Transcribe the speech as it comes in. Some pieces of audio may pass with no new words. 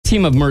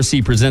Team of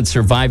Mercy presents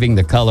Surviving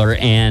the Color.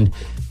 And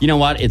you know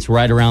what? It's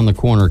right around the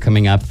corner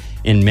coming up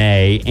in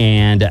May.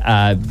 And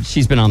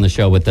she's been on the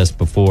show with us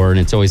before, and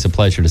it's always a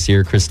pleasure to see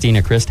her.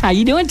 Christina Christ, how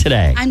you doing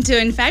today? I'm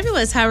doing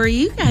fabulous. How are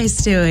you guys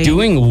doing?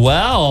 Doing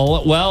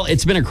well. Well,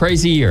 it's been a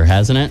crazy year,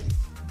 hasn't it?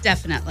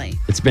 Definitely.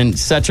 It's been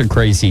such a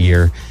crazy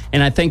year.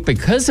 And I think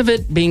because of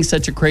it being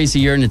such a crazy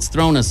year and it's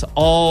thrown us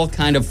all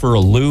kind of for a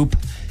loop,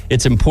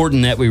 it's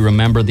important that we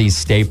remember these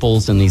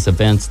staples and these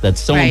events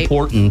that's so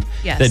important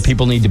that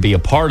people need to be a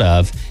part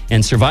of.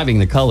 And Surviving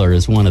the Color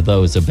is one of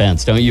those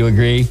events. Don't you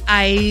agree?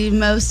 I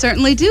most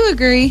certainly do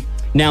agree.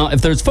 Now,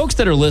 if there's folks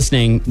that are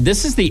listening,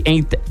 this is the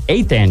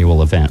eighth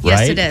annual event, right?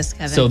 Yes, it is,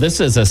 Kevin. So this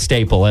is a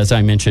staple, as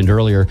I mentioned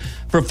earlier.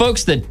 For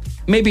folks that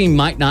maybe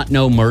might not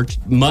know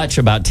much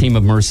about Team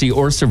of Mercy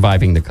or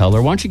Surviving the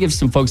Color, why don't you give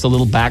some folks a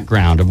little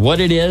background of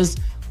what it is,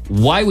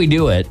 why we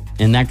do it,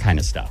 and that kind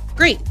of stuff.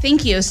 Great,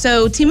 thank you.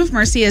 So Team of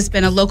Mercy has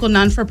been a local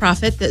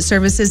non-for-profit that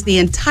services the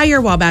entire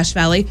Wabash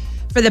Valley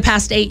for the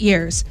past 8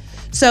 years.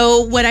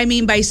 So what I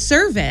mean by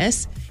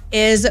service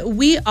is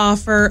we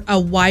offer a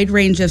wide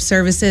range of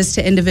services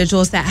to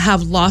individuals that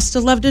have lost a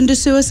loved one to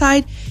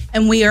suicide,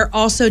 and we are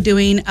also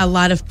doing a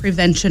lot of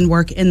prevention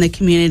work in the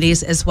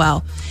communities as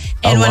well.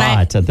 And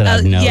that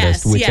I've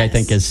noticed, which I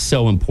think is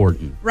so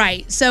important.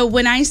 Right. So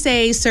when I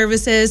say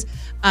services,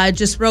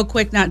 just real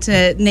quick, not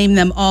to name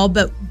them all,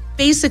 but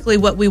basically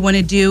what we want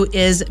to do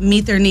is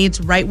meet their needs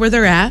right where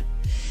they're at,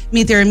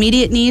 meet their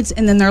immediate needs,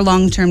 and then their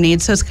long-term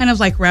needs. So it's kind of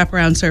like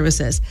wraparound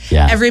services.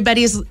 Yeah.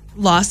 Everybody's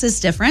loss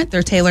is different.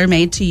 They're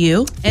tailor-made to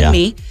you and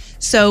me.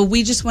 So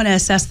we just want to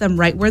assess them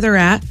right where they're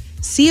at,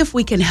 see if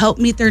we can help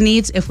meet their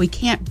needs, if we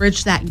can't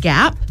bridge that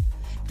gap,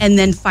 and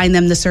then find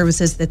them the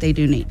services that they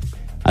do need.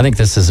 I think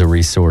this is a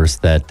resource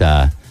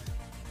that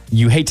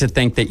you hate to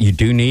think that you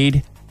do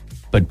need,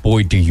 but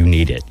boy, do you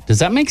need it. Does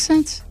that make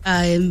sense?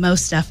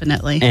 Most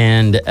definitely.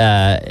 And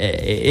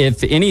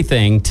if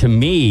anything, to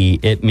me,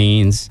 it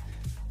means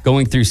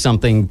going through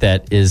something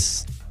that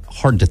is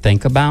hard to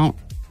think about,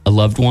 a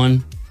loved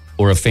one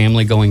or a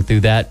family going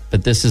through that,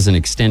 but this is an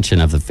extension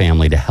of the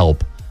family to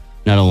help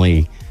not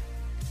only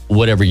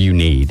whatever you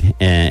need.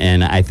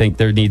 And I think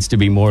there needs to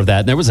be more of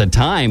that. There was a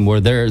time where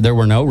there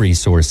were no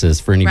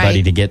resources for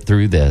anybody to get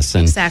through this.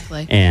 And,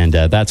 exactly. And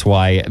that's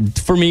why,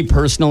 for me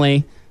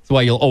personally, that's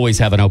why you'll always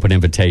have an open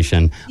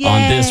invitation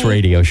on this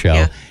radio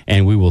show,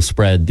 and we will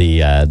spread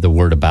the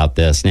word about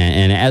this.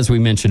 And as we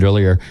mentioned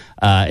earlier,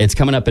 it's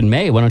coming up in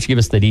May. Why don't you give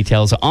us the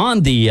details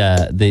on the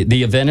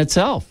event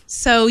itself?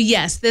 So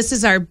yes, this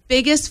is our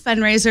biggest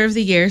fundraiser of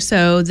the year.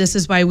 So this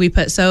is why we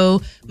put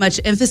so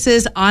much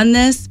emphasis on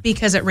this,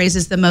 because it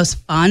raises the most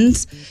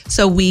funds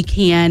so we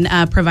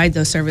can provide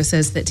those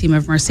services that Team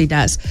of Mercy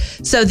does.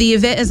 So the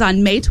event is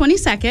on May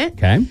 22nd.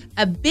 Okay.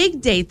 A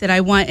big date that I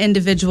want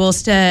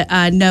individuals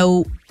to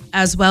know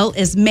as well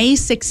is May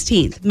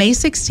 16th. May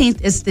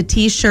 16th is the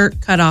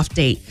T-shirt cutoff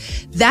date.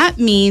 That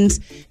means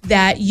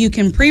that you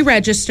can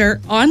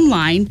pre-register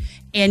online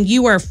and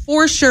you are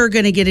for sure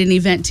going to get an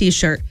event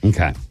T-shirt.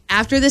 Okay.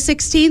 After the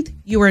 16th,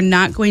 you are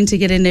not going to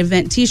get an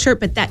event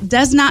T-shirt, but that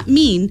does not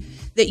mean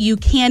that you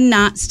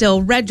cannot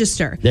still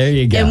register. There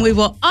you go. And we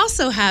will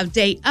also have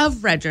date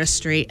of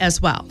registry as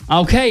well.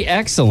 Okay,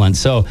 excellent.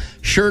 So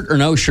shirt or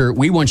no shirt,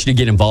 we want you to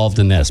get involved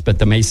in this, but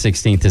the May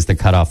 16th is the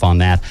cutoff on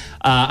that.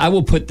 I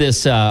will put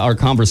this, our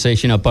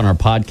conversation up on our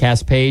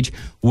podcast page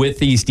with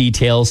these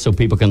details so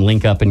people can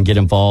link up and get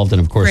involved.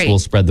 And of course, we'll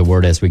spread the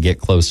word as we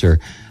get closer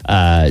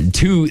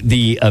to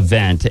the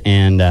event.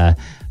 And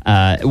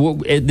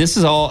this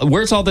is all,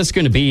 where's all this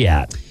going to be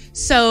at?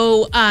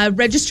 So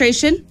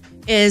registration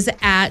is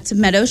at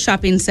Meadows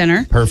Shopping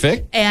Center.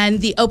 Perfect. And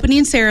the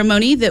opening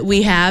ceremony that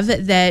we have,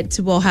 that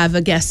will have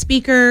a guest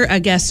speaker, a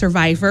guest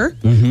survivor.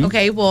 Mm-hmm.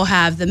 Okay, we'll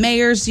have the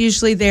mayors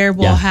usually there.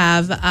 We'll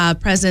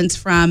have presence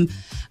from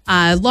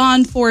law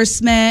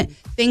enforcement,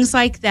 things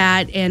like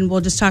that. And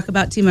we'll just talk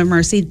about Team of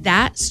Mercy.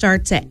 That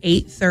starts at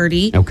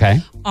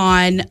 8:30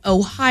 on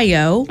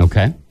Ohio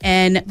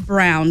and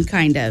Brown,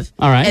 kind of.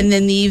 All right. And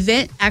then the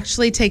event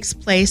actually takes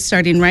place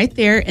starting right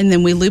there. And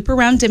then we loop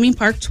around Deming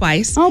Park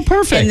twice. Oh,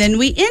 perfect. And then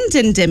we end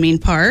in Deming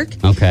Park.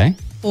 Okay.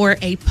 For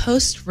a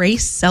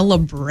post-race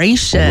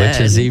celebration, which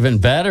is even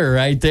better,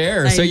 right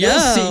there. So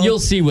you'll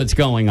see what's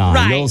going on.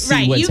 Right, you'll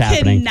see what's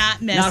happening. You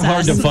cannot miss Not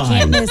hard to find.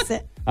 Can't miss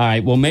it. All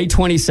right. Well, May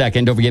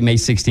 22nd. Don't forget, May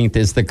 16th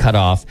is the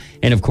cutoff.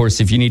 And of course,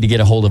 if you need to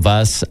get a hold of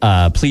us,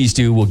 please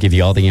do. We'll give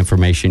you all the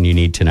information you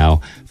need to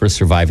know for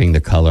Surviving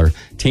the Color.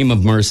 Team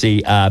of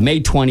Mercy,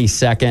 May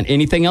 22nd.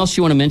 Anything else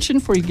you want to mention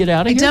before you get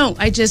out of here? I don't.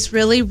 I just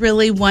really,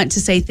 really want to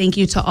say thank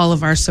you to all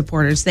of our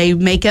supporters. They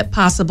make it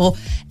possible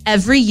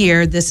every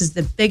year. This is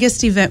the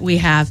biggest event we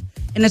have.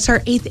 And it's our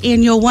 8th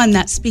annual one.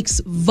 That speaks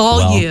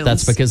volumes. Well,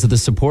 that's because of the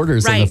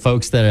supporters and the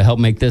folks that help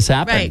make this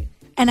happen. Right.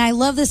 And I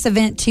love this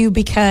event too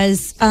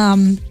because,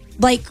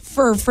 like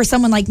for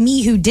someone like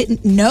me who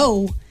didn't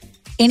know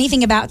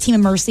anything about Team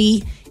of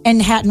Mercy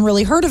and hadn't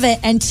really heard of it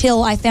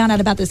until I found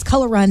out about this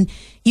color run.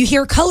 You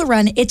hear color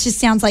run, it just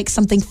sounds like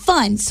something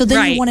fun. So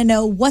then you want to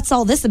know what's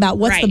all this about?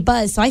 What's the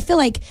buzz? So I feel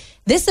like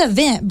this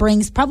event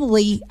brings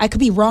probably, I could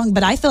be wrong,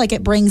 but I feel like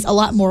it brings a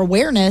lot more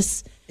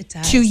awareness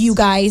to you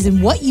guys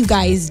and what you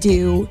guys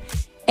do.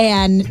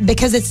 And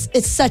because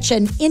it's such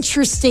an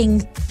interesting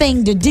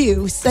thing to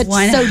do, so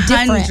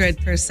different.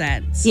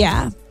 100%.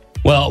 Yeah.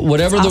 Well,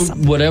 whatever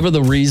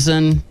the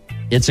reason,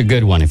 it's a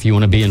good one. If you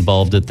want to be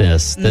involved at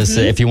this,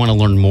 if you want to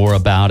learn more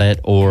about it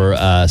or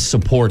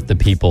support the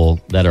people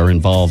that are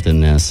involved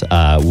in this,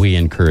 we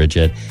encourage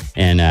it.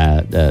 And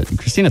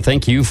Christina,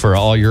 thank you for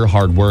all your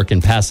hard work,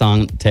 and pass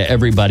on to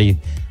everybody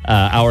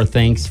our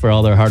thanks for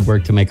all their hard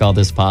work to make all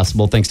this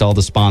possible. Thanks to all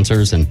the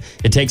sponsors, and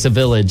it takes a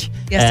village,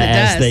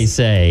 as they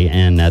say.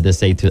 And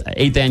this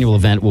eighth annual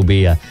event will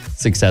be a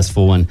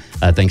successful one.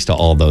 Thanks to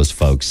all those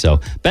folks. So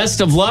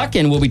best of luck,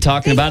 and we'll be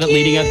talking about it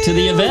leading up to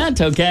the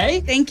event.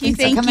 Okay. Thank you.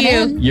 Thank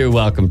you. You're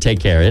welcome. Take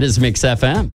care. It is Mix FM.